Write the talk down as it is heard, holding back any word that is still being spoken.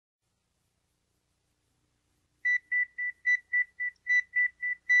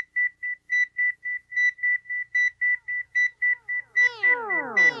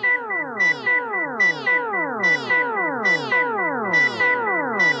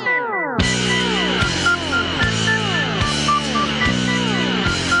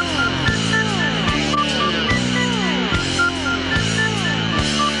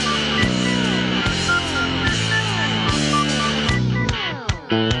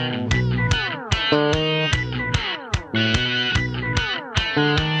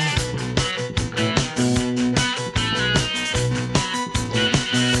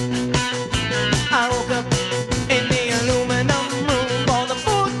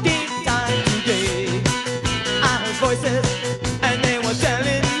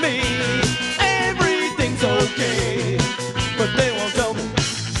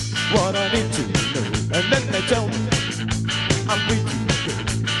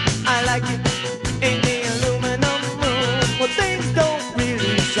I like it in the aluminum room where things don't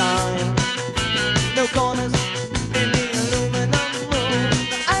really shine. No corners in the aluminum room.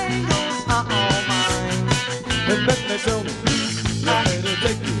 The angles are all mine. And then they told me, you better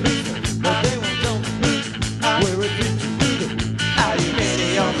take it easy. But they won't tell me where it leads you.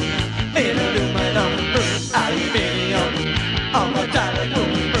 Aluminium in aluminum room. Aluminium on my dialect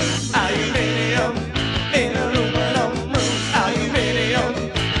room. Aluminium in aluminum room. Aluminium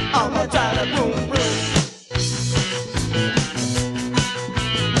on my dialect room.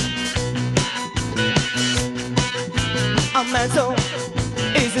 A mantle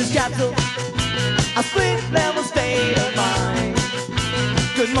is his capsule, a split level state of mind.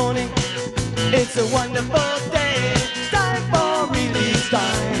 Good morning, it's a wonderful day, time for release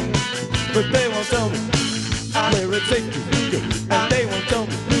time. But they won't tell me where it takes me, and they won't tell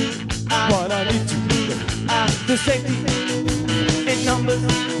me what I need to do. The safety in numbers,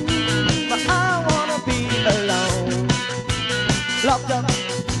 but I wanna be alone, locked up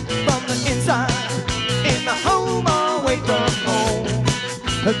from the inside in the home away from home.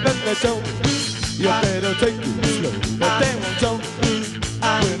 And then they told me, you better take it slow. But they won't tell me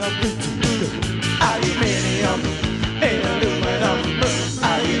when I'm free to go. Aluminium in aluminum room.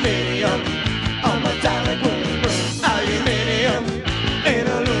 Aluminium on my dialect room. Aluminium in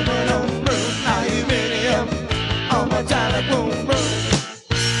aluminum room. Aluminium on my dialect room.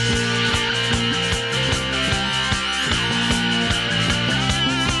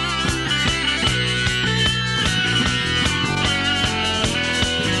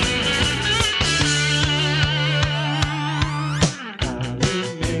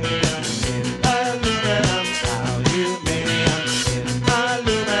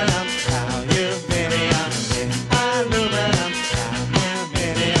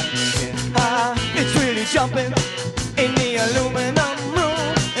 Jumping in the aluminum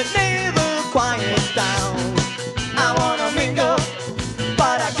room, it never quiets down. I wanna mingle,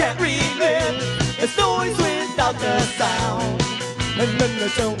 but I can't relive. It's noise without the sound. And then they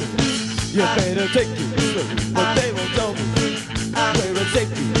tell me, you better take it slow. But they won't tell me where it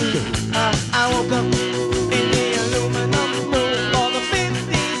takes me. I woke up in the aluminum room for the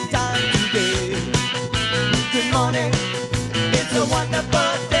 50th time today. Good morning, it's a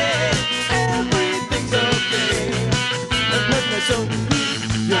wonderful day. So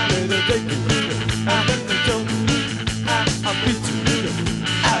you better take it, and then they told me I'm free to go.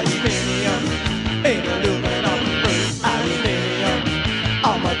 Aluminium in aluminum room. Aluminium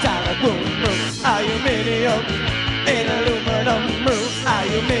on my dialect room. Aluminium in aluminum room.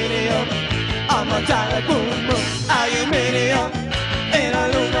 Aluminium on my dialect room. Aluminium in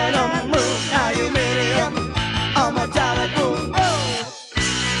aluminum room. Aluminium.